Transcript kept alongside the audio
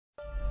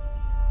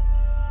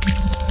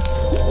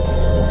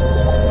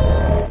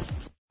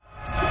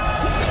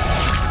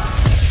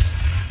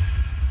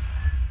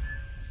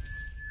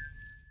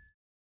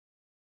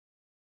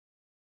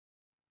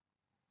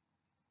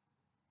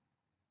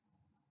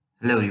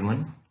Hello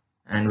everyone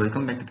and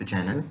welcome back to the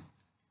channel.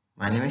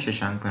 My name is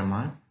Shashank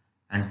Parmar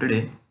and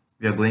today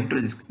we are going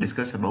to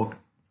discuss about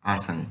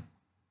arson.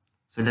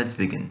 So let's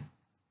begin.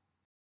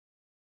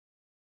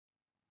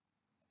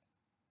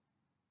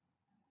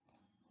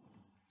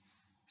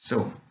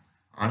 So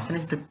arson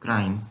is the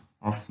crime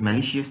of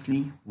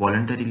maliciously,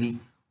 voluntarily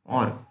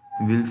or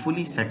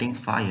willfully setting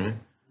fire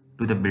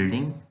to the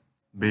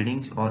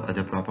buildings or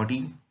other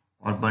property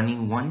or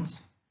burning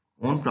one's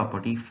own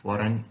property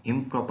for an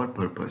improper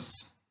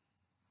purpose.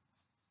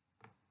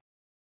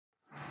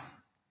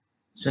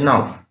 So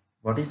now,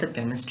 what is the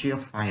chemistry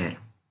of fire?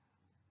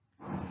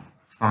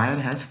 Fire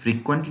has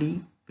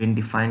frequently been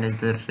defined as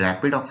the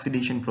rapid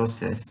oxidation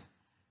process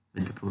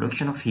with the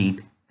production of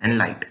heat and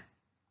light.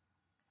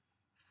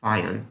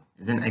 Fire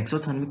is an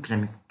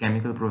exothermic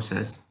chemical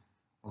process,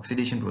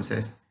 oxidation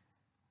process,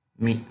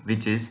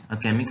 which is a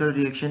chemical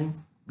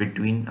reaction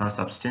between a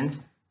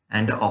substance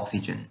and the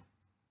oxygen.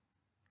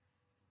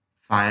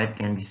 Fire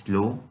can be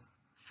slow,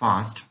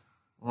 fast,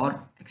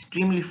 or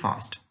extremely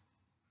fast.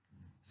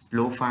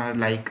 Slow fire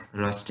like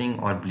rusting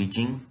or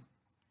bleaching.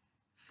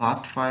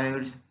 Fast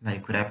fires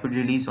like rapid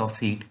release of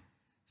heat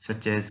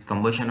such as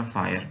combustion of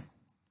fire,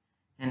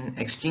 and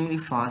extremely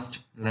fast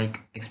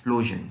like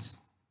explosions.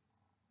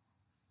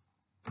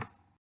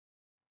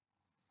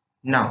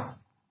 Now,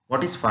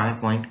 what is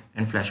Firepoint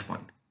and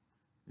Flashpoint?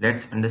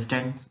 Let's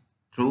understand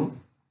through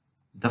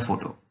the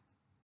photo.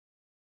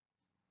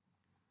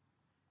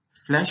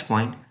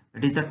 Flashpoint,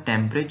 it is the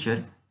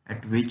temperature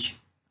at which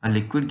a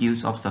liquid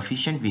gives off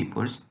sufficient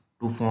vapors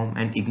to form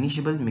an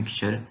ignible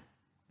mixture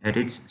at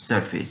its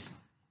surface.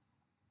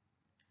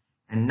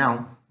 And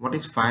now, what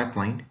is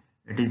Firepoint?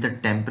 It is the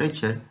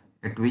temperature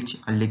at which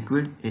a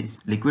liquid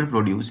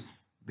produce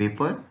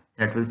vapor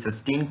that will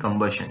sustain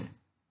combustion.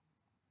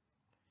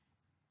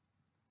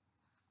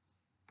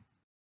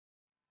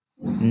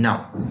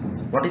 Now,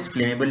 what is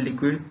flammable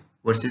liquid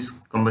versus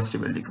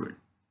combustible liquid?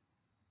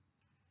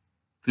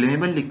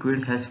 Flammable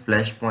liquid has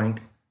flash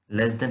point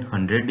less than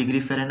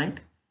 100°F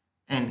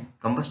and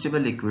combustible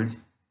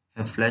liquids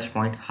have flash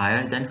point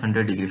higher than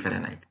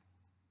 100°F.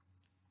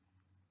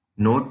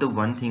 Note the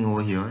one thing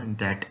over here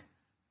that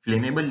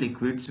flammable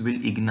liquids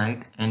will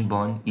ignite and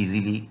burn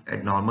easily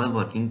at normal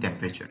working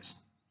temperatures,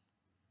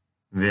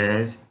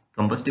 whereas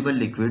combustible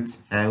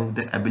liquids have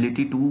the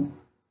ability to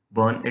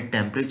burn at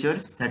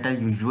temperatures that are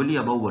usually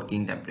above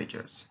working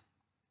temperatures.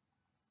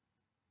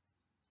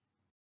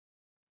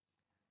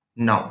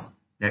 Now,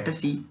 let us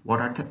see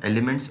what are the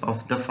elements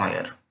of the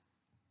fire.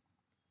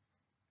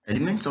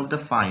 Elements of the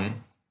fire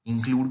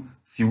include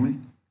fuel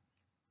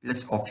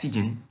plus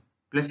oxygen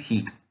plus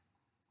heat.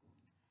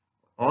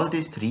 All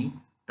these three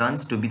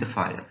turns to be the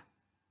fire.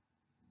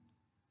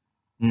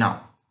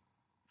 Now,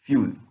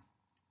 fuel.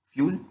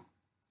 Fuel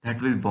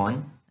that will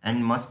burn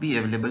and must be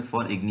available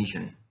for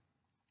ignition.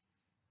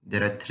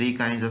 There are three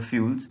kinds of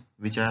fuels,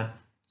 which are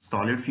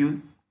solid fuel,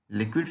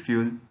 liquid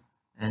fuel,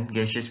 and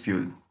gaseous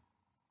fuel.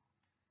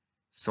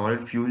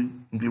 Solid fuel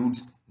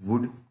includes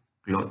wood,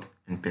 cloth,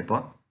 and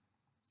paper.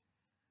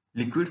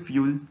 Liquid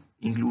fuel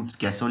includes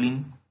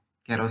gasoline,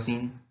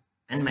 kerosene,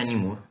 and many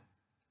more.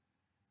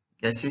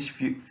 Gaseous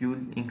fuel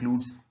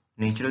includes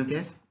natural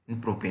gas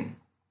and propane.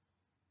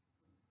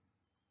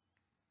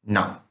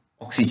 Now,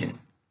 oxygen.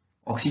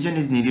 Oxygen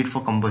is needed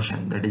for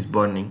combustion, that is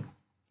burning.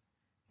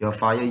 Your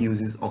fire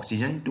uses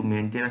oxygen to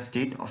maintain a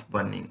state of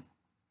burning.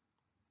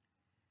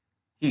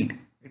 Heat.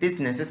 It is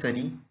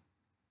necessary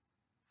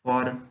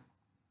for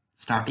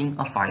starting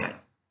a fire.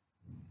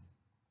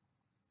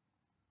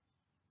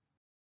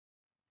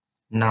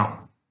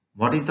 Now,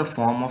 what is the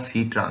form of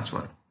heat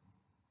transfer?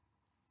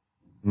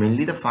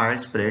 Mainly the fire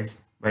spreads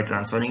by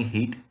transferring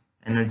heat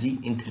energy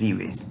in three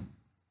ways.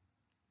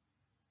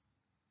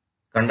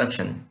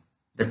 Conduction.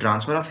 The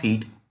transfer of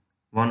heat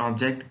from one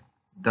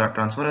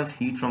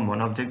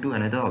object to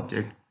another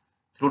object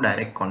through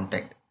direct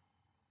contact,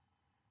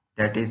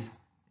 that is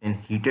in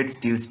heated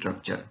steel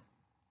structure.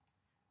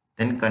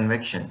 Then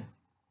convection.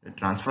 The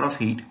transfer of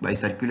heat by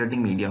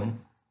circulating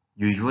medium,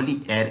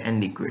 usually air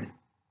and liquid.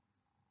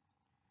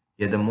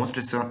 They are the most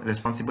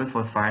responsible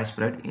for fire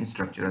spread in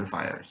structural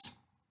fires.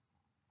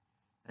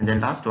 And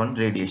then last one,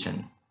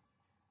 radiation.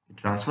 The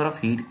transfer of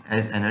heat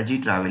as energy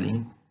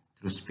traveling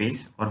through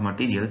space or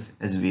materials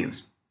as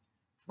waves.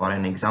 For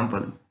an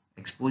example,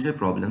 exposure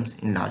problems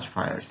in large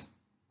fires.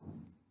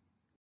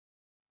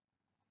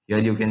 Here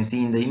you can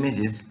see in the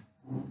images,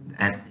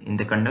 and in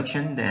the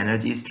conduction the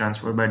energy is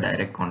transferred by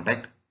direct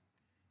contact.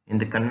 In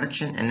the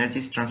convection, energy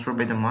is transferred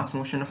by the mass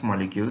motion of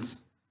molecules,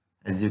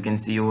 as you can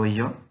see over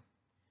here.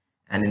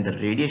 And in the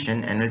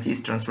radiation, energy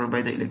is transferred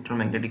by the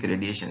electromagnetic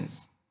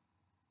radiations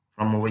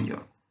from over here.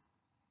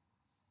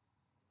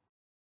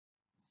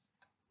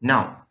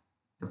 Now,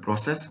 the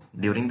process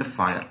during the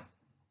fire.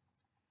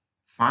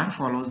 Fire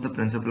follows the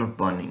principle of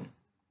burning.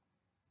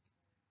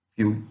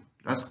 Fuel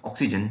plus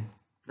oxygen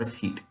plus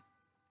heat.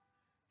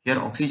 Here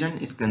oxygen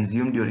is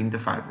consumed during the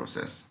fire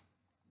process.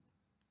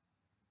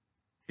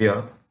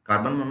 Here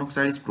carbon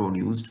monoxide is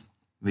produced,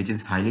 which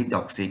is highly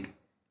toxic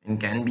and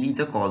can be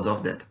the cause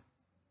of death.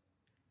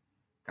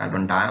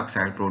 Carbon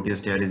dioxide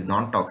produced here is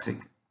non-toxic,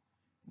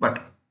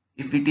 but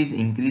if it is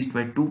increased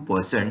by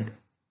 2%,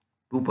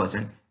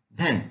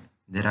 then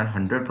there are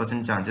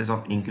 100% chances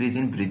of increase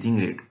in breathing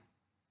rate.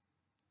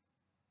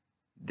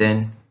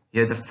 Then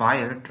here the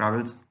fire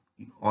travels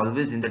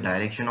always in the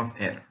direction of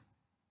air.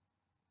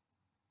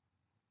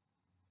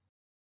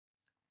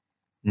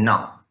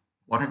 Now,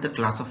 what are the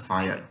class of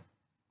fire?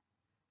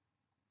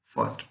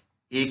 First,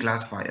 A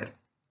class fire.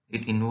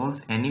 It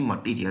involves any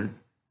material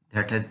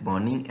that has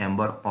burning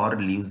ember or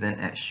leaves and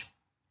ash.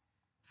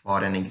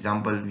 For an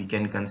example, we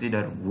can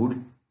consider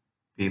wood,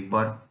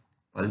 paper,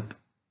 pulp,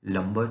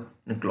 lumber,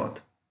 and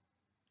cloth.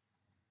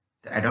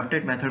 The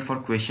adopted method for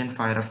question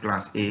fire of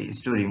class A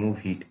is to remove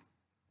heat.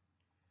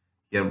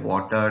 Here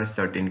water,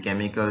 certain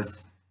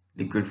chemicals,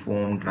 liquid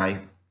foam, dry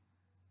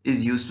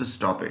is used to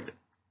stop it.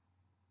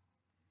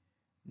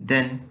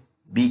 Then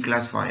B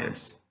class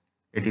fires.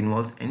 It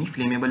involves any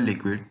flammable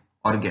liquid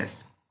or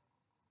gas.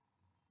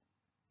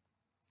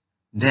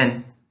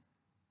 Then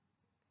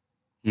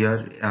here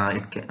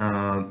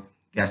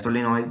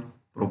gasoline oil,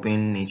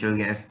 propane, natural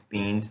gas,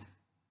 paints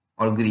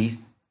or grease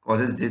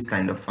causes this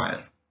kind of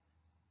fire.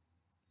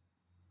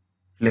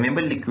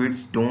 Flammable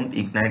liquids don't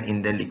ignite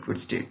in their liquid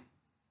state.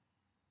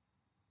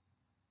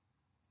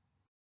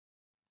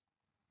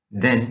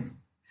 Then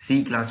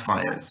C class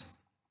fires.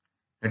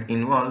 It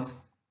involves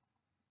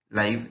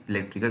live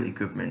electrical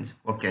equipment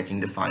for catching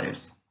the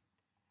fires.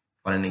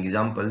 For an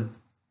example,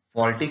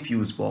 faulty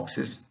fuse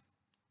boxes,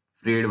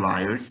 frayed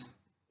wires,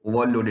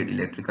 overloaded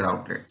electrical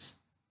outlets.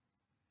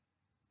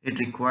 It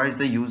requires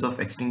the use of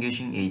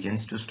extinguishing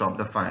agents to stop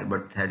the fire,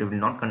 but that will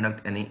not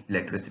conduct any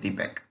electricity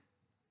back.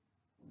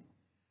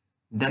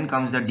 Then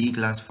comes the D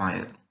class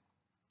fire.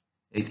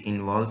 It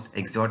involves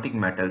exotic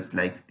metals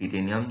like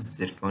titanium,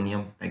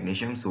 zirconium,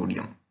 magnesium,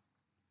 sodium.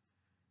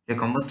 The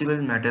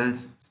combustible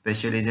metals,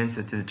 special agents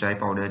such as dry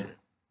powder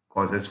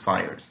causes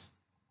fires.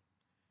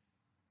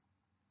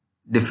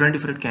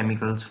 Different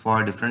chemicals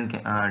for different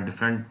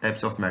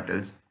types of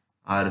metals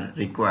are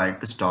required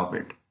to stop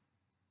it.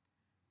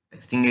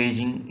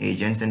 Extinguishing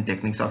agents and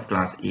techniques of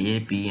class A,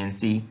 B and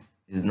C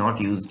is not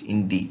used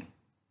in D.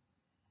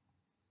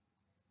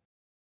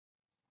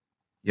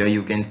 Here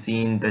you can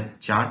see in the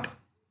chart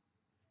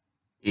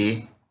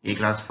A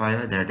class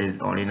fire, that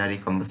is ordinary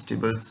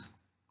combustibles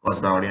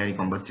caused by ordinary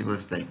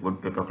combustibles like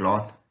wood, paper,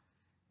 cloth.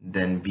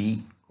 Then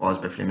B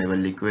caused by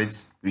flammable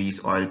liquids,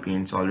 grease, oil,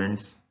 paint,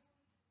 solvents.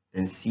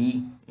 Then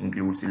C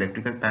includes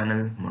electrical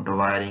panel, motor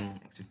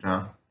wiring,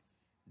 etc.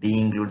 D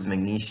includes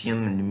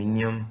magnesium,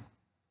 aluminium.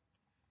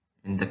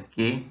 And the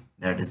K,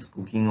 that is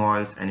cooking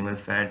oils, animal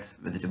fats,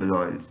 vegetable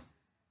oils,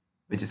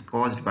 which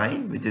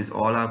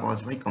all are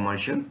caused by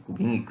commercial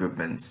cooking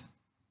equipments.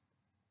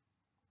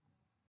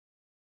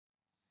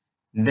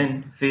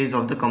 Then phase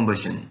of the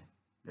combustion,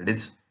 that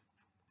is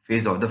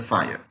phase of the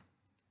fire.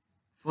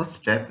 First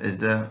step is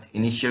the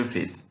initial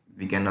phase.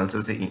 We can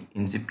also say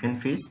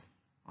incipient phase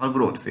or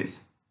growth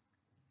phase.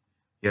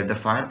 Here the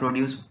fire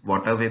produces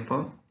water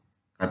vapor,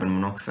 carbon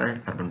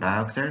monoxide, carbon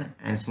dioxide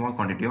and small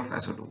quantity of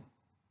SO2.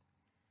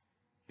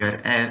 Here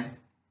air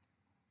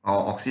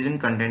or oxygen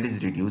content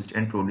is reduced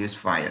and produce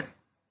fire.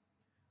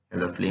 Here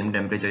the flame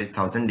temperature is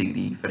 1000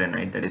 degree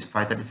Fahrenheit, that is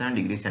 537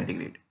 degrees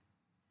centigrade.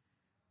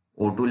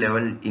 O2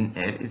 level in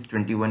air is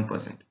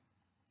 21%.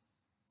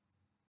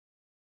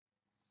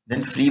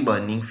 Then free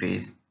burning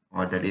phase,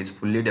 or that is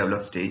fully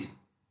developed stage.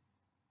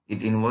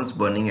 It involves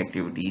burning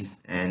activities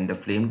and the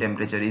flame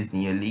temperature is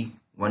nearly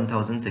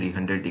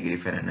 1300 degree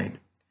Fahrenheit,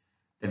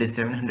 that is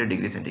 700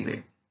 degrees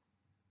centigrade.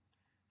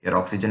 Your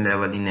oxygen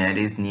level in air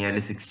is nearly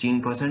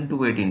 16% to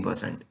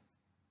 18%.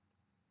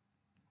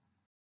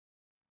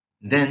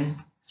 Then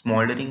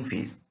smouldering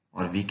phase,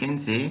 or we can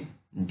say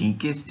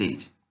decay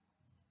stage.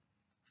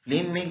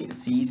 Flame may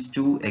cease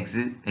to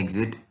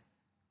exit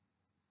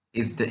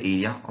if the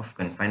area of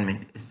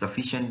confinement is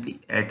sufficiently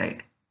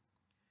airtight.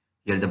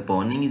 Here the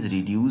burning is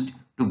reduced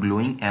to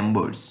glowing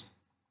embers.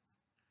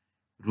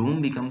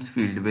 Room becomes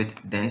filled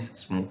with dense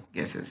smoke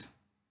gases.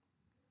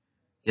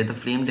 Here the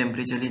flame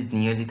temperature is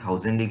nearly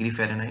 1000 degree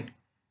Fahrenheit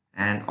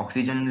and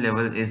oxygen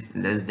level is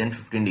less than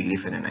 15 degree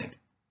Fahrenheit.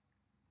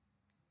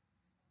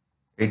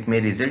 It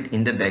may result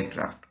in the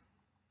backdraft.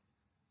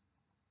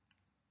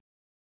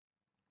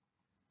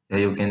 Here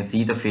you can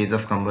see the phase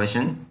of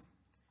combustion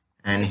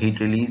and heat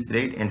release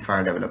rate and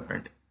fire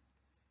development.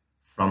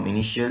 From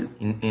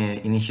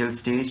initial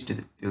stage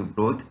to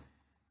growth,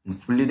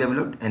 fully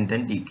developed and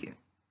then decay.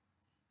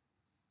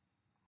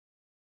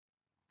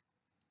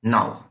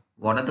 Now,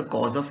 what are the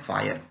cause of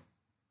fire?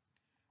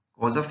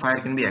 Cause of fire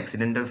can be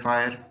accidental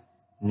fire,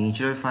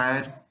 natural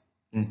fire,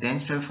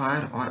 intentional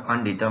fire or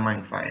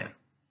undetermined fire.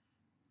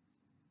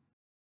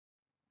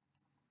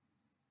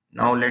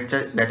 Now let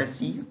us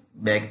see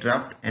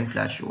backdraft and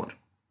flashover.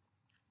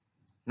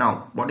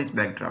 Now what is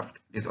backdraft?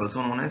 It is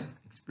also known as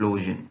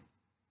explosion.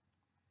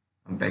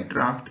 A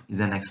backdraft is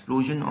an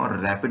explosion or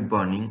rapid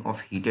burning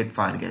of heated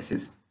fire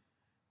gases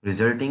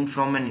resulting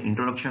from an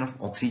introduction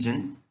of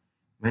oxygen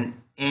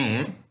when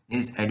air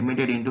is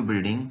admitted into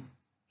building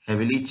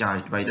heavily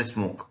charged by the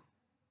smoke.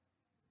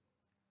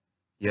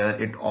 Here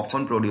it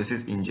often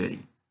produces injury.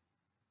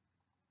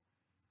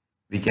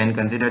 We can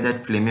consider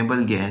that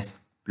flammable gas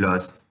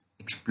plus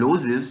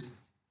explosives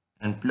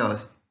and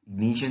plus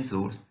ignition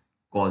source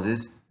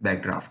causes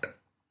backdraft.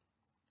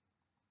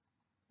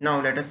 Now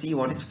let us see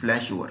what is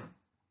flashover.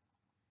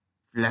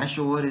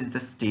 Flashover is the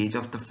stage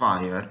of the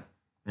fire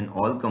when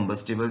all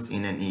combustibles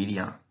in an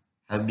area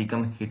have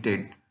become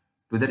heated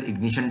to their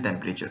ignition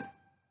temperature.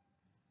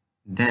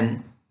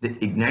 Then they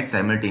ignite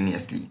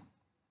simultaneously.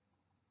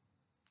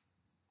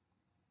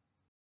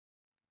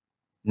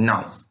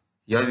 Now,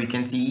 here we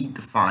can see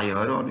the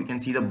fire or we can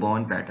see the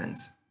burn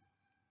patterns.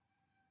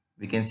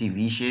 We can see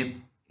V-shape,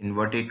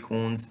 inverted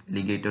cones,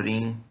 alligator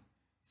ring,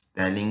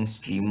 spelling,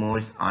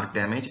 streamers, arc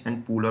damage,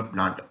 and pool or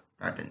plant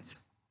patterns.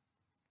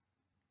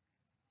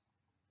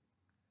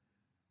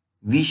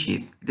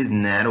 V-shape, it is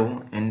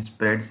narrow and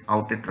spreads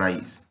out at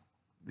rise.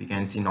 We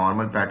can see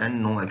normal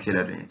pattern, no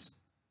accelerants.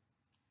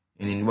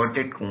 In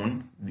inverted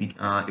cone,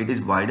 it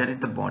is wider at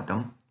the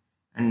bottom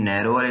and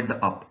narrower at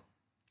the up.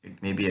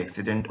 It may be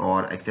accident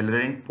or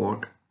accelerant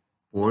poured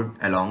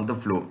along the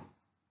floor.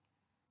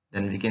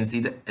 Then we can see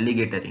the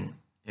alligator ring.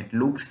 It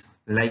looks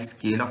like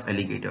scale of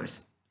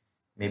alligators,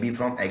 maybe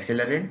from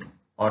accelerant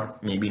or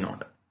maybe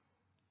not.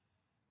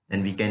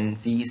 Then we can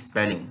see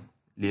spelling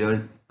layers.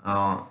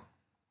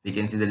 We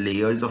can see the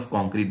layers of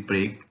concrete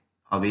break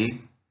away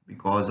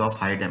because of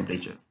high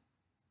temperature.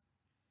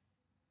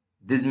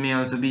 This may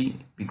also be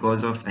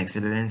because of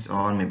accelerants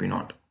or maybe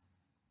not.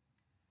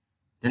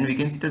 Then we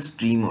can see the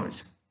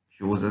streamers,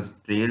 shows us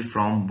trail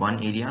from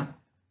one area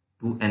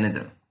to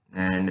another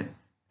and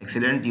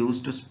accelerant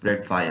used to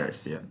spread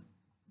fires here.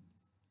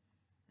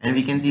 And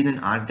we can see then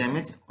arc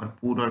damage or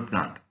pool or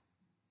plant.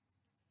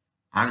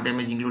 Arc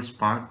damage includes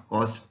spark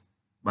caused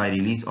by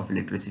release of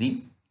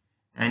electricity,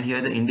 and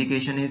here the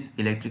indication is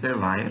electrical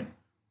wire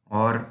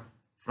or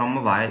from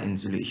a wire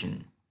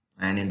insulation.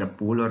 And in the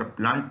pool or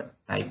plant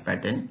type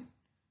pattern,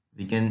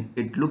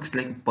 it looks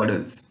like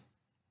puddles.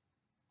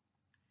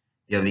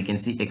 Here we can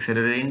see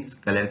accelerants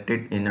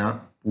collected in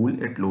a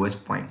pool at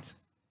lowest points.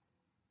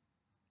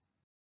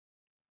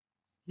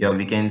 Here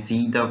we can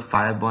see the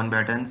fire burn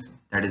patterns,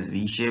 that is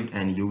V-shaped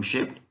and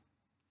U-shaped.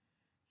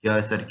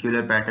 Here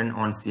circular pattern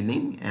on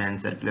ceiling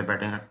and circular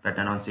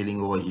pattern on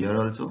ceiling over here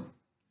also.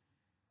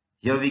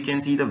 Here we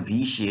can see the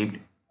V-shaped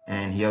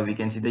and here we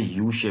can see the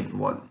U-shaped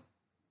wall.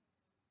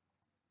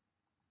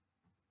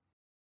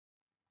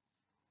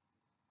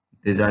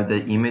 These are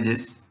the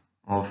images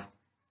of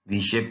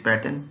V-shaped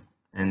pattern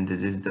and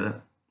this is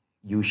the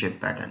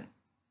U-shaped pattern.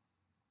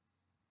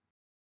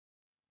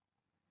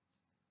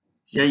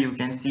 Here you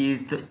can see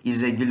is the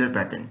irregular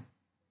pattern,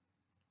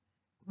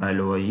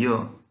 while over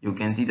here you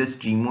can see the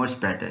streamers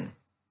pattern.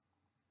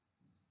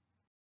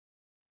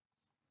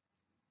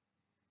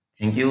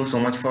 Thank you so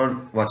much for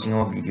watching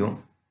our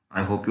video.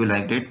 I hope you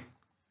liked it,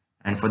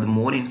 and for the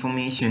more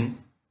information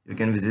you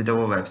can visit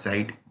our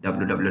website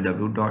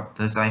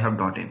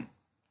www.thescihub.in.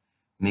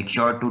 Make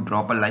sure to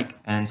drop a like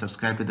and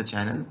subscribe to the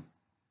channel,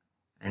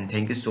 and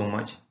thank you so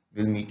much.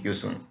 We'll meet you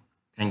soon.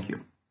 Thank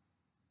you.